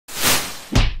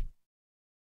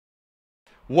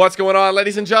What's going on,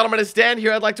 ladies and gentlemen? It's Dan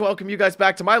here. I'd like to welcome you guys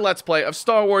back to my Let's Play of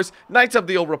Star Wars Knights of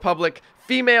the Old Republic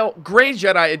Female Grey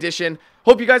Jedi Edition.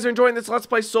 Hope you guys are enjoying this Let's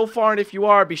Play so far, and if you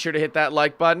are, be sure to hit that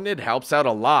like button. It helps out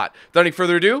a lot. Without any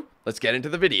further ado, let's get into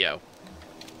the video.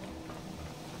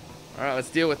 Alright, let's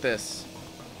deal with this.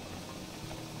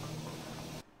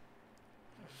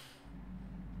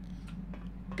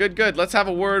 Good, good. Let's have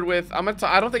a word with...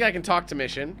 I don't think I can talk to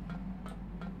Mission.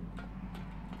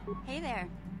 Hey there.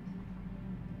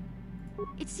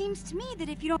 It seems to me that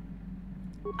if you don't...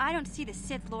 I don't see the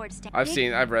Sith Lord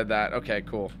standing... I've read that. Okay,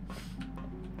 cool.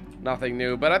 Nothing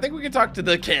new, but I think we can talk to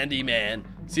the Candy Man.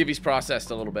 See if he's processed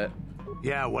a little bit.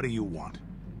 Yeah, what do you want?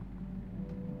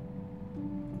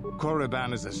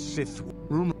 Korriban is a Sith.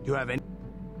 Rumor you have any...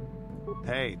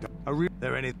 Hey,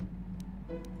 there any...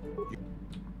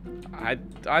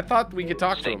 I thought we could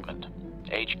talk to him. Statement.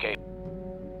 HK.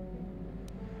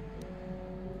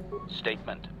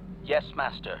 Statement. Yes,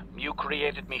 Master. You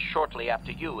created me shortly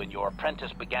after you and your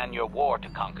apprentice began your war to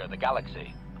conquer the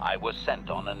galaxy. I was sent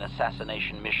on an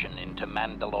assassination mission into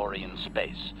Mandalorian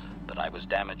space, but I was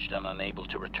damaged and unable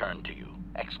to return to you.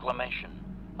 Exclamation.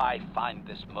 I find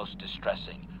this most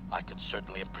distressing. I could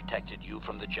certainly have protected you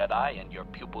from the Jedi and your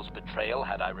pupil's betrayal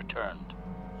had I returned.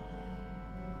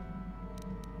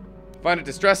 Find it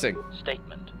distressing.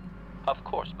 Statement. Of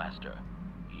course, Master.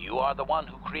 You are the one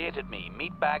who created me,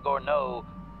 meatbag or no,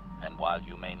 and while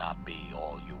you may not be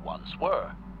all you once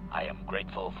were, I am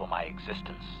grateful for my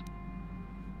existence.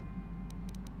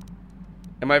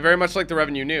 Am I very much like the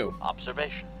Revan you knew?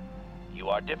 Observation. You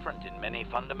are different in many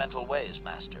fundamental ways,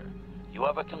 Master. You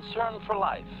have a concern for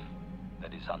life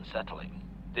that is unsettling.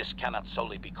 This cannot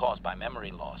solely be caused by memory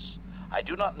loss. I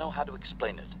do not know how to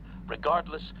explain it.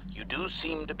 Regardless, you do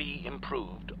seem to be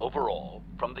improved overall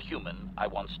from the human I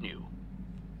once knew.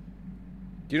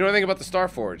 Do you know anything about the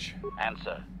Starforge?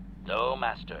 Answer. No,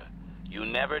 Master. You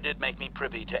never did make me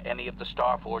privy to any of the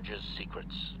Starforge's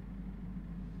secrets.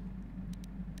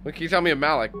 What can you tell me of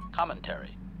Malak?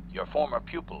 Commentary. Your former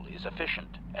pupil is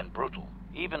efficient and brutal,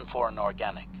 even for an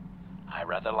organic. I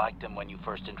rather liked him when you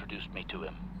first introduced me to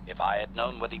him. If I had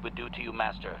known what he would do to you,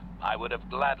 Master, I would have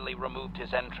gladly removed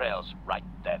his entrails right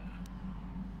then.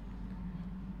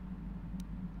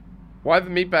 Why the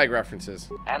meatbag references?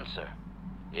 Answer.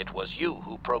 It was you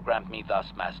who programmed me thus,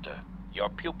 Master. Your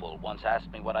pupil once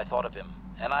asked me what I thought of him,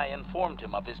 and I informed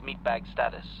him of his meatbag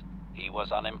status. He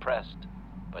was unimpressed,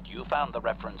 but you found the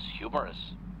reference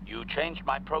humorous. You changed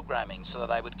my programming so that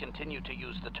I would continue to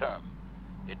use the term.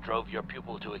 It drove your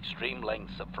pupil to extreme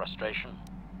lengths of frustration.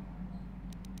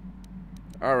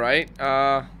 Alright,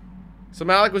 so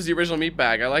Malak was the original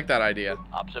meatbag. I like that idea.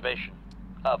 Observation.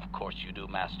 Of course you do,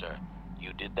 Master.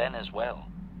 You did then as well.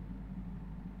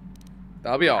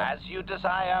 That'll be all. As you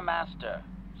desire, Master.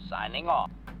 Signing off.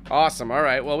 Awesome,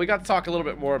 alright. Well, we got to talk a little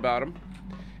bit more about him.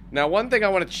 Now, one thing I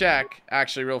want to check,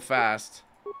 actually, real fast,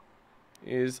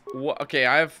 is... Okay,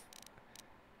 I have...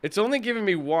 It's only giving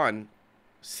me one.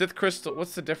 Sith Crystal...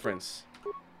 What's the difference?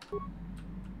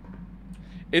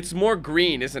 It's more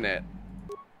green, isn't it?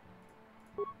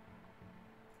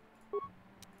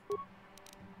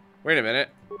 Wait a minute.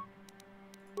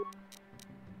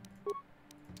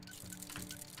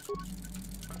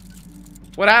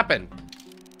 What happened?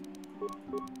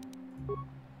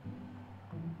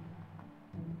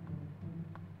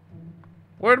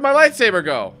 Where did my lightsaber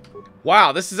go?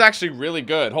 Wow, this is actually really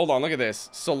good. Hold on, look at this.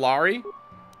 Solari?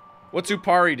 What's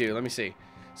Upari do? Let me see.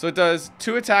 So it does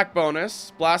 2 attack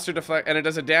bonus, blaster deflect, and it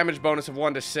does a damage bonus of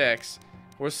 1 to 6.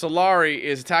 Whereas Solari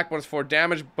is attack bonus 4,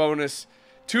 damage bonus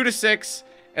 2 to 6,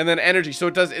 and then energy. So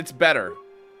it's better.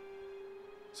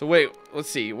 So wait, let's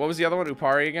see. What was the other one?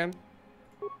 Upari again?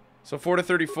 So 4 to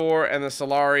 34, and the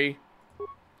Solari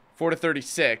 4 to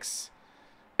 36.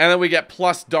 And then we get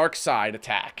plus dark side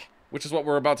attack, which is what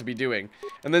we're about to be doing.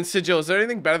 And then Sigil. Is there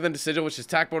anything better than the Sigil, which is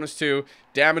attack bonus 2,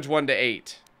 damage 1 to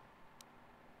 8?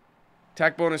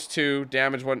 Attack bonus 2,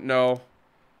 damage 1, no.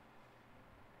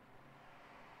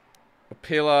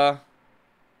 Apila,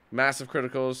 massive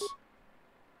criticals.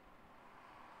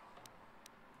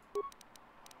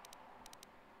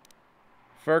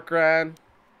 Furkran.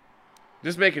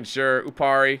 Just making sure.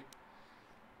 Upari.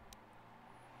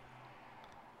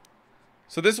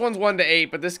 So this one's 1 to 8,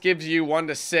 but this gives you 1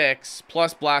 to 6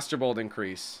 plus blaster bolt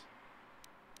increase.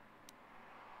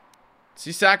 So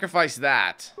you sacrifice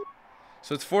that.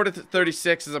 So it's 4 to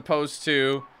 36 as opposed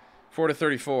to 4 to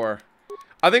 34.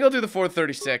 I think I'll do the 4 to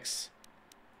 36.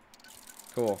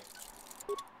 Cool.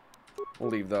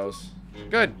 We'll leave those.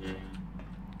 Good.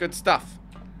 Good stuff.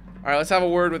 Alright, let's have a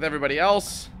word with everybody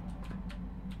else.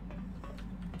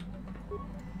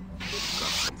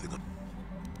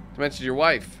 To mention your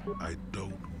wife. I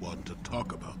don't want to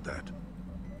talk about that.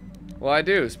 Well, I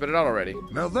do. Spit it out already.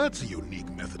 Now that's a unique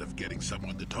method of getting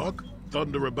someone to talk.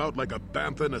 Thunder about like a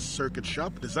bantha in a circuit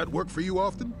shop. Does that work for you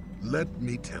often? Let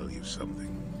me tell you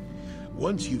something.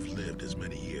 Once you've lived as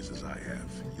many years as I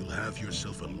have, you'll have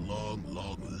yourself a long,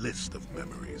 long list of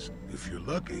memories. If you're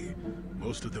lucky,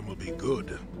 most of them will be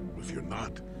good. If you're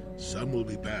not, some will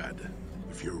be bad.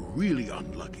 If you're really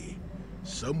unlucky,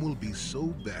 some will be so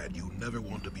bad you never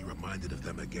want to be reminded of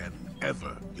them again,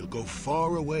 ever. You'll go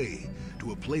far away,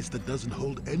 to a place that doesn't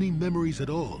hold any memories at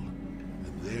all.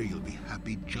 And there you'll be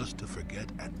happy just to forget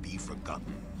and be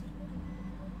forgotten.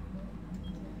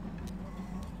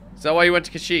 Is that why you went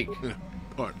to Kashyyyk?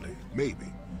 Partly, maybe.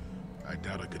 I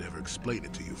doubt I could ever explain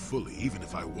it to you fully, even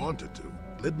if I wanted to.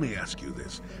 Let me ask you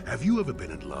this. Have you ever been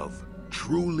in love?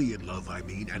 Truly in love, I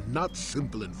mean, and not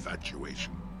simple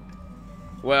infatuation.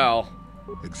 Well...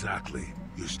 Exactly.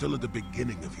 You're still at the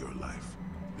beginning of your life.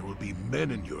 There will be men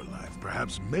in your life,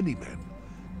 perhaps many men.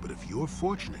 But if you're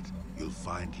fortunate, you'll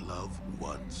find love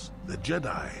once. The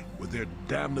Jedi, with their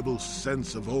damnable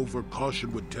sense of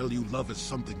over-caution, would tell you love is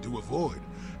something to avoid.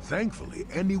 Thankfully,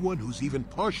 anyone who's even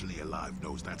partially alive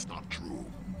knows that's not true.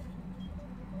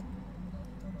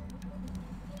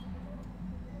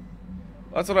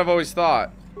 That's what I've always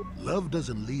thought. Love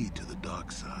doesn't lead to the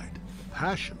dark side.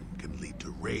 Passion can lead to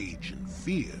rage and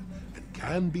fear, and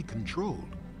can be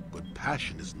controlled. But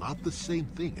passion is not the same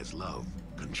thing as love.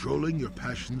 Controlling your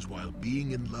passions while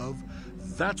being in love,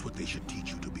 that's what they should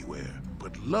teach you to beware.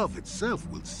 But love itself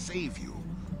will save you,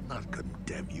 not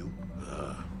condemn you.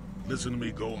 Listen to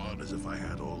me go on as if I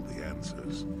had all the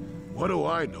answers. What do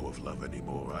I know of love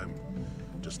anymore? I'm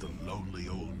just a lonely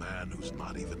old man who's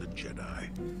not even a Jedi.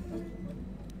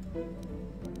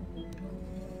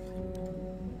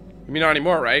 You mean not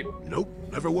anymore, right? Nope,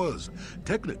 never was.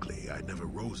 Technically, I never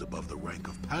rose above the rank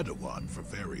of Padawan for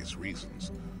various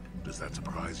reasons. Does that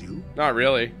surprise you? Not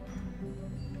really.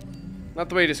 Not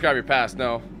the way you describe your past,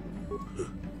 no.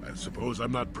 I suppose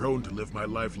I'm not prone to live my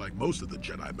life like most of the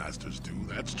Jedi Masters do,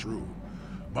 that's true.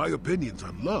 My opinions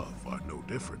on love are no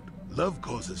different. Love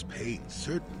causes pain,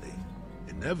 certainly.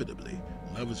 Inevitably,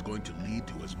 love is going to lead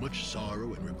to as much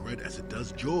sorrow and regret as it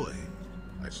does joy.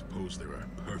 I suppose there are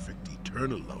perfect,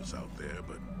 eternal loves out there,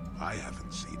 but I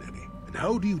haven't seen any. And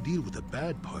how do you deal with the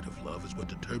bad part of love is what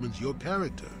determines your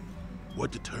character.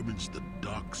 What determines the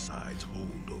dark side's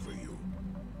hold over you.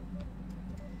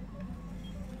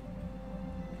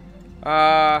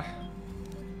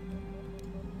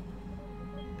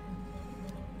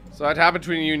 So what happened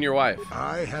between you and your wife?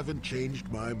 I haven't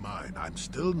changed my mind. I'm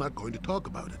still not going to talk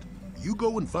about it. You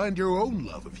go and find your own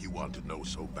love if you want to know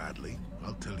so badly.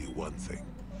 I'll tell you one thing.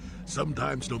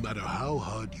 Sometimes, no matter how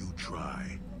hard you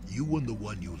try, you and the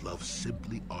one you love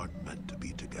simply aren't meant to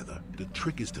be together. The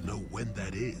trick is to know when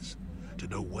that is. To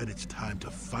know when it's time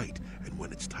to fight and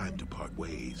when it's time to part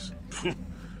ways.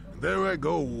 There I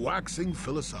go, waxing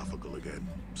philosophical again.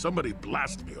 Somebody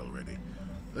blast me already.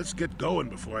 Let's get going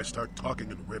before I start talking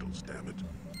in riddles, damn it.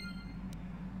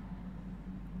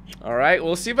 Alright,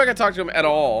 well, let's see if I can talk to him at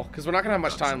all, because we're not going to have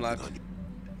much time left.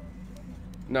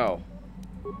 No.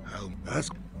 I'll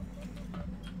ask.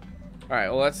 Alright,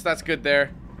 well, that's good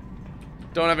there.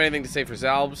 Don't have anything to say for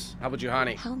Zalbs. How about you,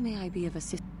 Hani? How may I be of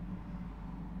assistance?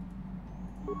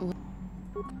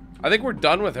 I think we're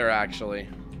done with her, actually.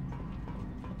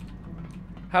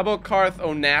 How about Karth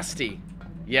O'Nasty?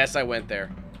 Yes, I went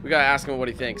there. We gotta ask him what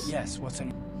he thinks. Yes, what's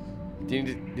in... Do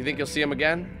you think you'll see him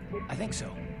again? I think so.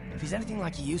 If he's anything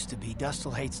like he used to be,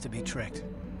 Dustil hates to be tricked.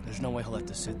 There's no way he'll let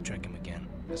the Sith trick him again.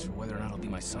 As for whether or not he'll be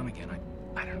my son again,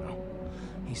 I don't know.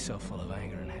 He's so full of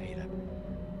anger and hate.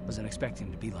 I wasn't expecting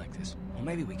him to be like this. Well,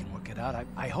 maybe we can work it out.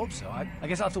 I hope so. I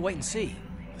guess I'll have to wait and see.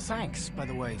 Thanks, by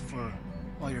the way, for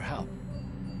all your help.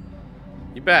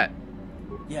 You bet.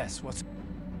 Yes, what's...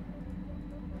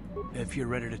 If you're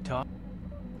ready to talk,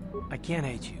 I can't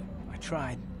hate you. I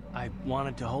tried. I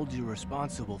wanted to hold you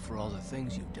responsible for all the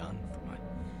things you've done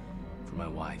for my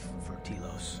wife, for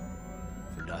Telos,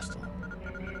 for Dustil.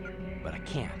 But I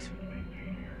can't.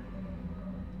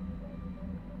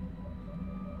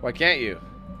 Why can't you?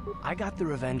 I got the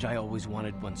revenge I always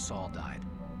wanted when Saul died.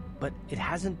 But it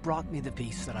hasn't brought me the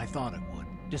peace that I thought it would.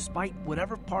 Despite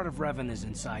whatever part of Revan is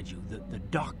inside you, the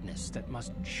darkness that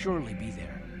must surely be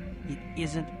there, it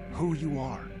isn't who you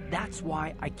are. That's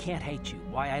why I can't hate you,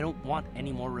 why I don't want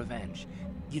any more revenge.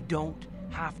 You don't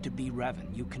have to be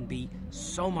Revan. You can be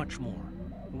so much more.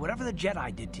 Whatever the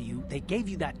Jedi did to you, they gave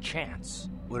you that chance.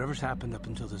 Whatever's happened up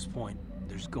until this point,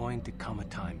 there's going to come a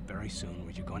time very soon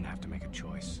where you're going to have to make a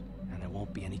choice, and there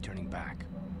won't be any turning back.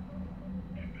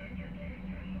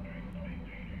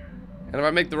 And if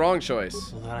I make the wrong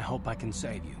choice? Well, then I hope I can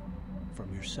save you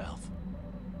from yourself.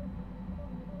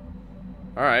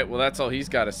 Alright, well that's all he's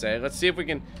got to say. Let's see if we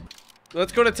can...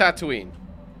 Let's go to Tatooine.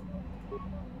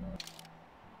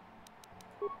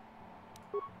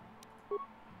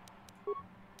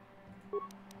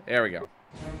 There we go.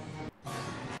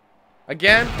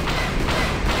 Again?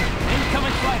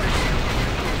 Incoming fighters!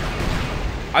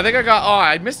 I think I got... Oh,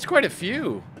 I missed quite a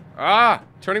few. Ah,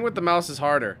 turning with the mouse is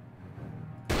harder.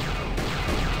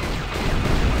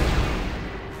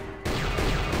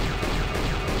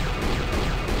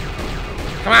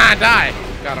 Come on, die!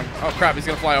 Got him. Oh crap, he's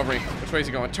gonna fly over me. Which way is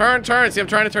he going? Turn, turn! See, I'm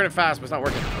trying to turn it fast, but it's not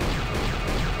working.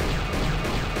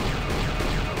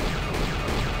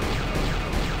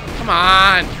 Come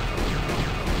on!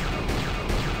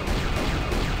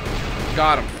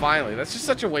 Got him, finally. That's just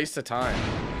such a waste of time.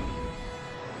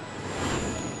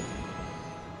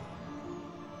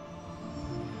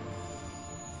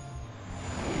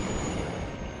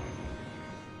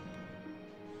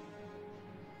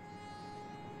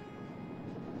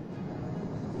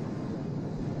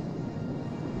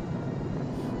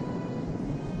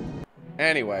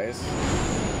 Anyways.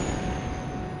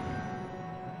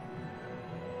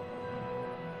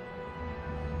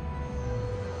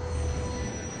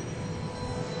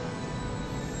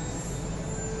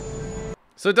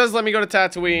 So it does let me go to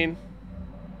Tatooine,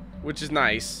 which is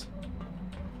nice.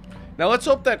 Now let's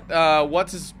hope that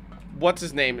what's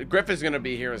his name? Griffin's gonna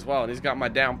be here as well, and he's got my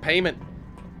down payment.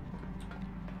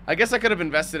 I guess I could have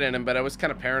invested in him, but I was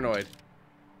kind of paranoid.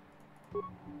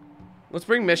 Let's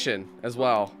bring Mission as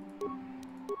well.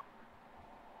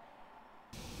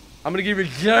 I'm gonna give her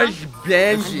just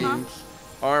Benji's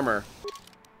armor.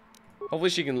 Hopefully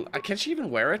she can. Can she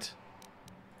even wear it?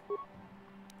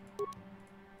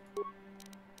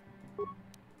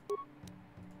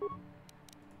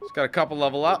 She's got a couple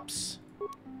level ups.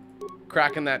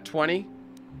 Cracking that 20.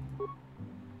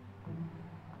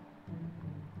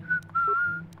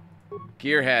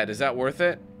 Gearhead, is that worth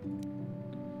it?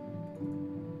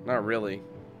 Not really.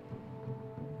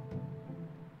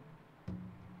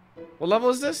 What level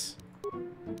is this?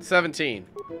 17.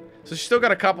 So she's still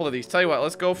got a couple of these. Tell you what,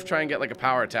 let's go try and get like a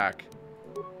power attack.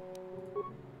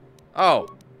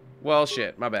 Oh. Well,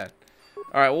 shit. My bad.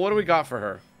 Alright, well, what do we got for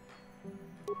her?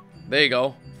 There you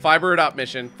go. Fiber it up,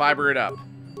 Mission. Fiber it up.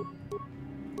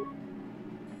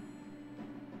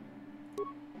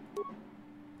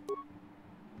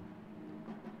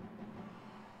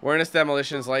 Awareness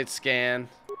demolitions, light scan.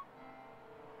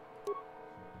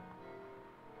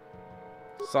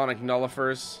 Sonic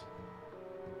nullifers.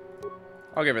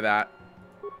 I'll give her that.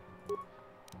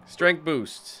 Strength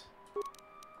boost.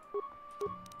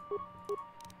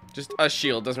 Just a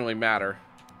shield, doesn't really matter.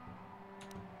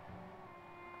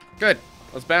 Good.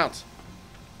 Let's bounce.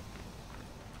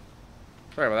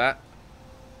 Sorry about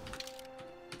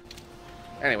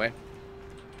that. Anyway.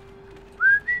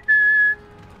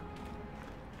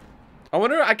 I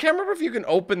wonder, I can't remember if you can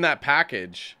open that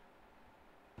package.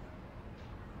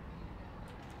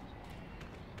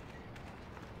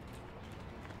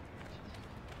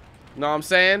 Know what I'm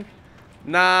saying?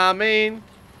 Nah, I mean,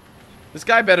 this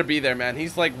guy better be there, man.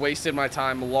 He's like wasted my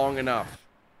time long enough.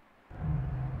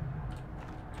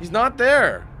 He's not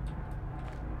there.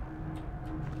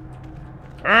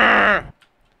 I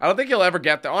don't think he'll ever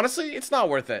get there. Honestly, it's not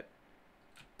worth it.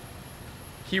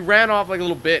 He ran off like a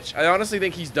little bitch. I honestly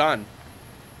think he's done.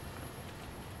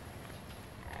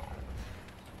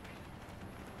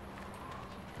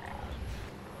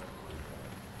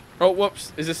 Oh,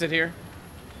 whoops. Is this it here?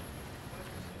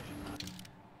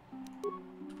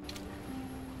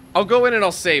 I'll go in and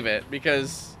I'll save it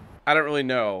because I don't really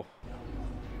know.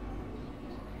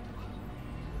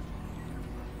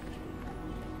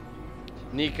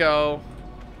 Nico.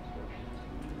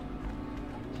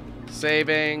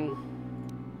 Saving.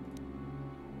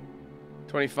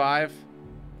 25.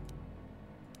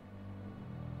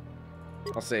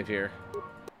 I'll save here.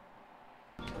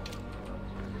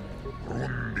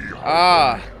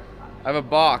 Ah, I have a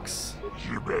box.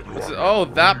 Oh,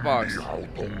 that box.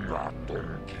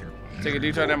 Take a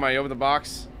detour down my over the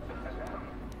box.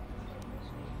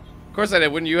 Of course I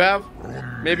did. Wouldn't you have?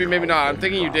 Maybe, maybe not. I'm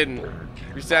thinking you didn't.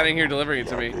 You're standing here delivering it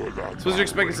to me. Suppose you're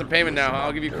expecting some payment now.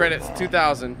 I'll give you credits.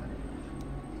 2,000.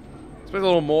 Expect a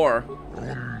little more.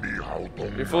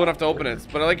 You're fool enough to open it,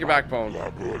 but I like your backbone.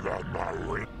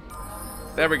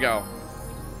 There we go.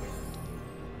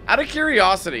 Out of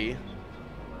curiosity,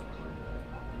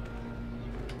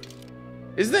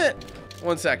 isn't it?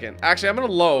 1 second. Actually, I'm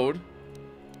gonna load.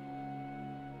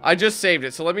 I just saved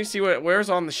it, so let me see where's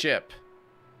on the ship.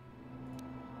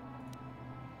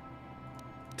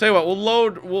 Tell you what,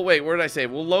 we'll wait, where did I say?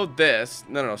 We'll load this.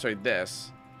 No, sorry,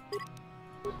 this.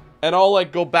 And I'll,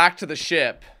 like, go back to the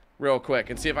ship real quick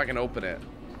and see if I can open it.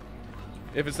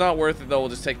 If it's not worth it, though, we'll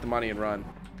just take the money and run.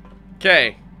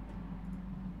 Okay.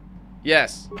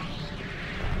 Yes.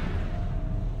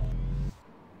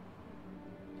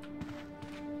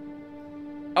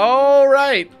 All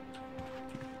right.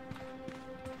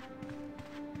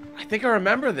 I think I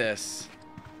remember this.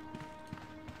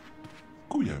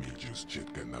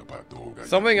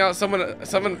 Something else.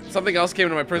 Something else came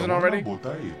to my prison already.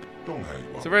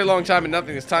 It's a very long time and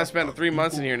nothing. It's time spent 3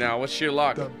 months in here now. What's sheer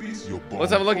luck?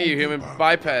 Let's have a look at you, human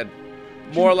biped.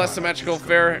 More or less symmetrical,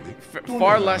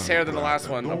 far less hair than the last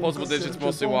one. Opposable digits,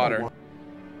 mostly water.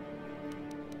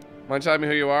 Mind telling me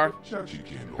who you are?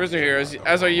 Prisoner here,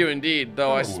 as are you indeed,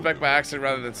 though I suspect by accident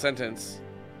rather than sentence.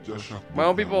 My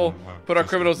own people put our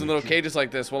criminals in little cages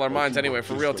like this, well, our minds anyway,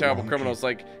 for real terrible criminals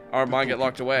like our mine get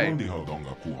locked away.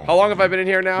 How long have I been in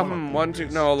here now? 1, 2,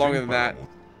 no, longer than that.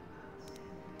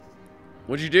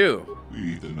 What'd you do?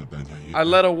 I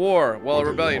led a war, well, a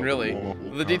rebellion, really.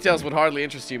 The details would hardly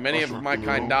interest you. Many of my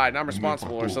kind died, and I'm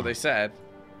responsible, or so they said.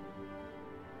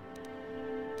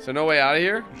 So no way out of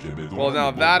here? Well, now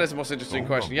that is the most interesting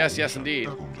question. Yes, indeed.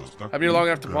 I've been here long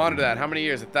enough to ponder that. How many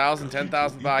years? 1,000,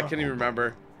 10,000? I can't even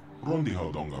remember.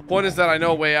 Point is that I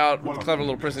know a way out with a clever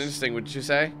little prison. Interesting, would you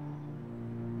say?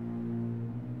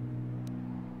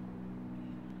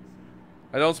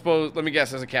 I don't suppose. Let me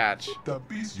guess. There's a catch.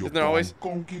 Isn't there always?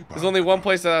 There's only one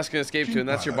place that I can escape to, and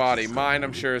that's your body. Mine,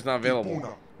 I'm sure, is not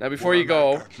available. Now, before you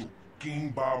go,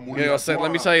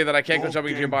 let me tell you that I can't go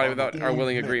jumping into your body without our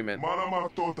willing agreement.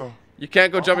 You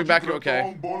can't go jumping back.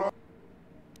 Okay.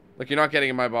 Like you're not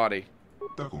getting in my body.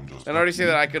 And I already say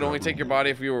that I could only take your body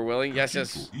if you were willing.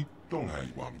 Yes.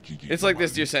 It's like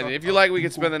this, dear Sending. If you like, we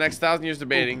could spend the next 1,000 years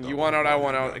debating. You want out, I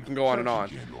want out. It can go on and on.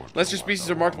 Unless your species is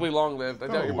remarkably long-lived, I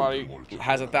doubt your body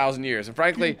has 1,000 years. And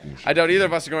frankly, I doubt either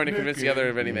of us are going to convince the other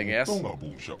of anything, yes?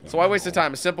 So why waste the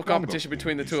time? A simple competition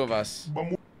between the two of us.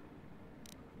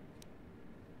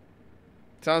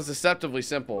 Sounds deceptively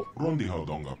simple.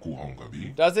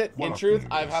 Does it? In truth,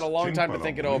 I've had a long time to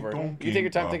think it over. You take your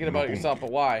time thinking about it yourself, but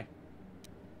why?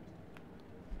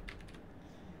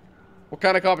 What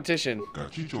kind of competition? I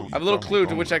have a little clue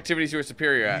to which activities you are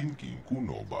superior at.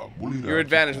 Your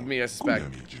advantage with me, I suspect.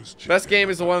 Best game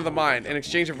is the one of the mind, an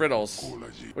exchange of riddles.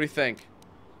 What do you think?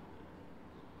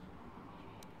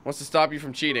 What's to stop you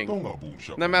from cheating?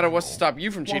 No matter what's to stop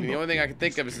you from cheating, the only thing I can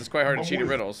think of is it's quite hard to cheat at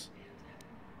riddles.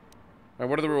 Alright,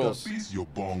 what are the rules?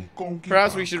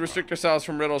 Perhaps we should restrict ourselves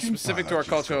from riddles specific to our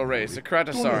cultural race, the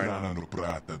KotOR.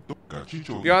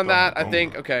 Beyond that, I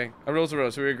think, okay, a riddle's a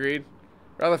riddle, so we agreed?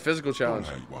 Rather physical challenge.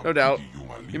 No doubt.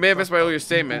 You may have missed my earlier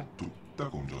statement.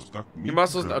 Your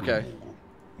muscles, okay.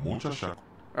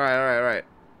 Alright.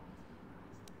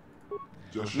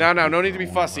 Now, no need to be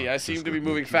fussy. I seem to be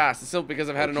moving fast. It's simply because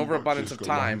I've had an overabundance of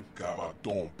time.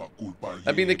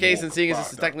 That being the case, and seeing as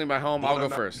this is technically my home, I'll go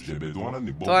first.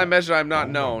 Until I measure, I am not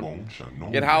known.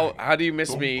 Yet how do you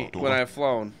miss me when I have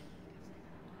flown?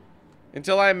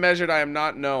 Until I am measured, I am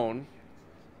not known.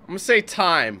 I'm gonna say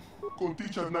time.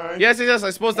 Yes, I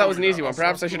suppose that was an easy one.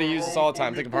 Perhaps I should have used this all the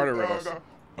time. Think of harder riddles.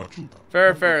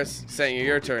 Ferris, saying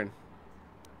your turn.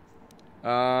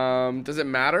 Does it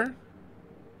matter?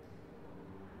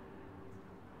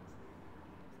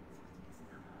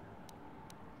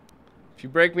 If you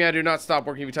break me, I do not stop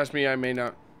working. If you touch me, I may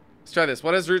not. Let's try this.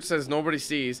 What his root says nobody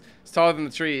sees. It's taller than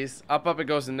the trees. Up it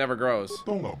goes and never grows.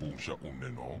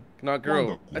 Not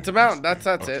grow. It's a mountain. That's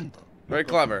it. Very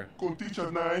clever.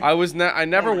 I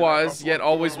never was, yet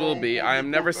always will be. I am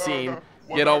never seen,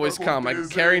 yet always come. I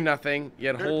carry nothing,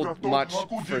 yet hold much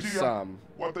for some.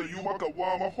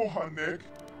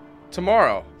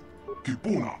 Tomorrow.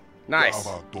 Nice.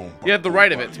 You have the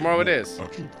right of it. Tomorrow it is.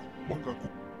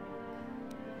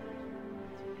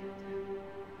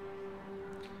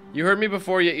 You heard me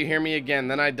before, yet you hear me again.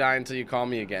 Then I die until you call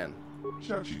me again.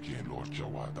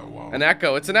 An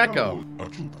echo. It's an echo.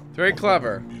 Very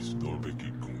clever.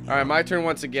 Alright, my turn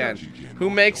once again. Who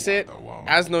makes it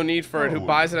has no need for it. Who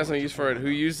buys it has no use for it. Who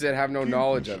uses it have no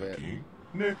knowledge of it.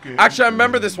 Actually, I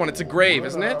remember this one. It's a grave,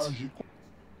 isn't it?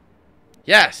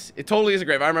 Yes, it totally is a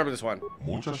grave. I remember this one.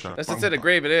 That's it. A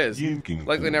grave it is.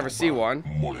 Likely never see one.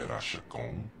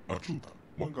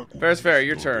 Fair is fair.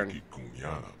 Your turn.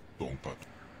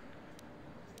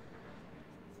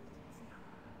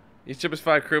 Each ship is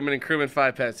 5 crewmen and crewmen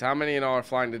 5 pets. How many in all are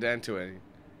flying to DanQ80?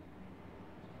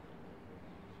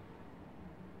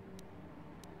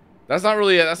 That's not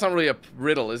really a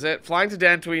riddle, is it? Flying to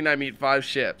DanQ80, I meet 5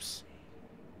 ships.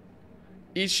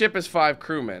 Each ship is 5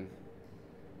 crewmen.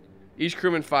 Each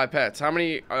crewman 5 pets. How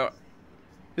many?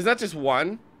 Is that just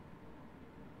one?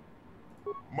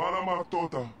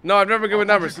 No, I've never been good with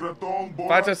numbers.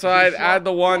 5 times 5, add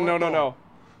the 1. No, no, no.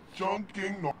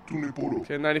 Okay,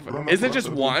 95. Is it just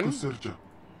one?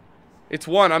 It's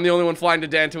one. I'm the only one flying to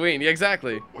Dantooine. Yeah,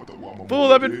 exactly.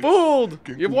 Fool, I've been fooled.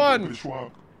 You've won.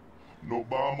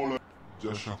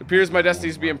 It appears my destiny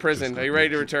is to be imprisoned. Are you ready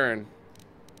to return?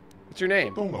 What's your name?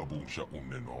 I've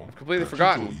completely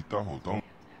forgotten.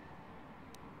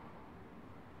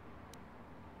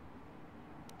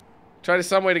 Tried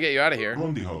some way to get you out of here.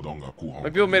 My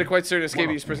people made it quite certain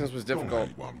escaping these prisons was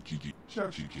difficult.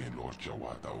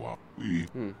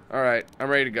 Alright, I'm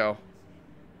ready to go.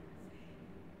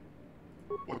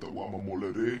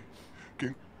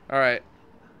 Alright.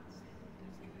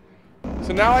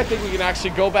 So now I think we can actually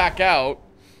go back out.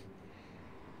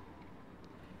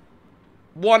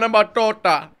 I'm just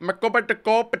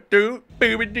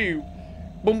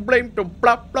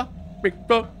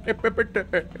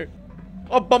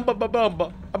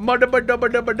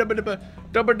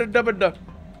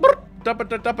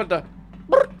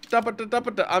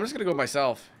gonna go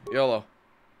myself. YOLO.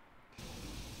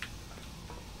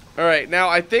 Alright, now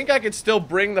I think I could still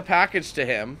bring the package to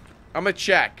him. I'm gonna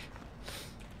check.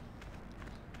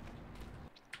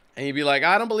 And he'd be like,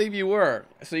 I don't believe you were.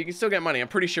 So you can still get money. I'm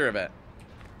pretty sure of it.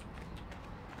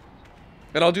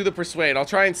 And I'll do the persuade. I'll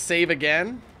try and save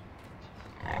again.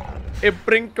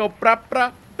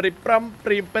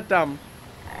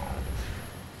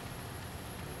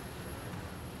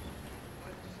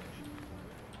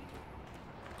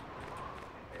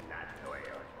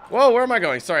 Whoa, where am I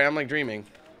going? Sorry, I'm like dreaming.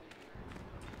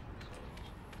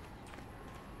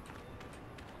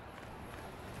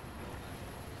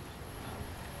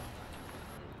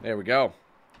 There we go.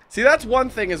 See, that's one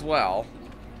thing as well.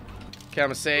 Okay, I'm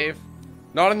gonna save.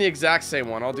 Not on the exact same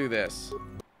one. I'll do this.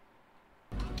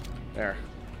 There.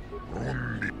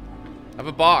 I have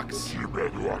a box.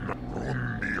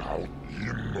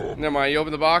 Never mind. You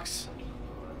open the box?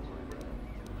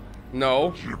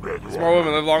 No. Smart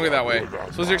women live longer that way.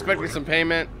 So you're expecting some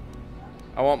payment?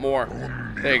 I want more.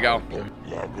 There you go.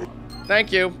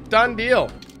 Thank you. Done deal.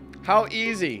 How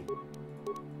easy.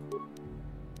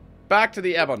 Back to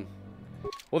the Ebon.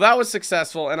 Well, that was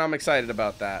successful, and I'm excited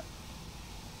about that.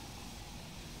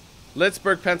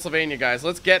 Litchburg, Pennsylvania, guys.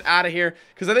 Let's get out of here,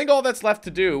 because I think all that's left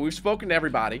to do, we've spoken to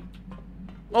everybody.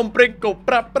 We'll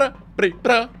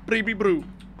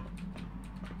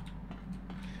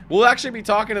actually be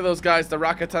talking to those guys, the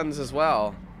Rakatans, as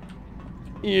well.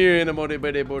 Let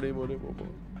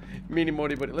me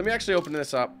actually open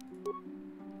this up.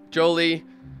 Jolie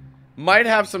might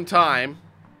have some time.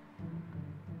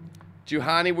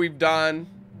 Juhani, we've done.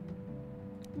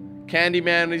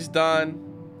 Candyman, he's done.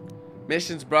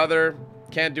 Mission's brother,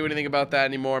 can't do anything about that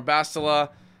anymore. Bastila,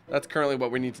 that's currently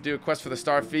what we need to do. Quest for the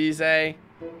Star Fize.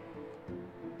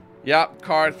 Yep,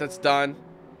 Karth, that's done.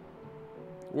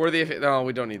 Worthy of it. No,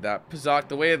 we don't need that. Pazak,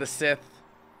 the Way of the Sith.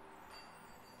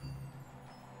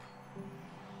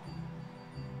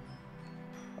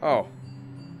 Oh.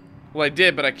 Well, I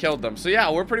did, but I killed them. So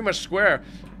yeah, we're pretty much square.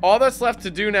 All that's left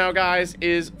to do now, guys,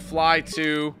 is fly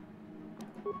to...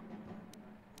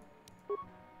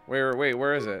 Wait,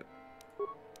 where is it?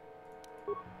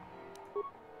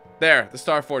 There, the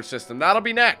Starforge system. That'll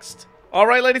be next.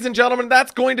 Alright, ladies and gentlemen,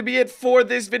 that's going to be it for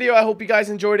this video. I hope you guys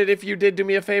enjoyed it. If you did, do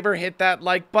me a favor, hit that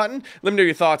like button. Let me know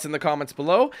your thoughts in the comments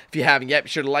below. If you haven't yet, be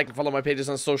sure to like and follow my pages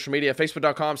on social media.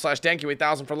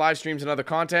 Facebook.com/DanQ8000 for live streams and other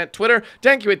content. Twitter,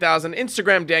 DanQ8000.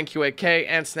 Instagram, DanQ8K.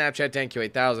 And Snapchat,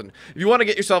 DanQ8000. If you want to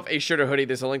get yourself a shirt or hoodie,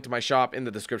 there's a link to my shop in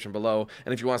the description below.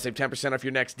 And if you want to save 10% off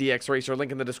your next DX Racer,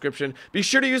 link in the description. Be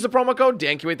sure to use the promo code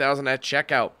DanQ8000 at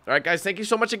checkout. Alright, guys, thank you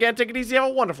so much again. Take it easy. Have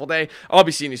a wonderful day. I'll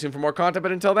be seeing you soon for more content.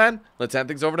 But until then, let's hand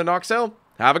things over to Noxel.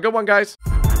 Have a good one, guys.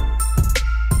 Yeah.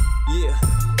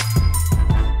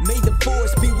 May the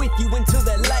force be with you until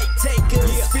that light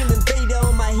takers. Yeah. Feeling Vader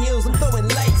on my heels, I'm throwing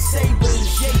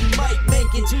lightsabers. Yeah, you might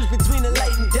make it. Choose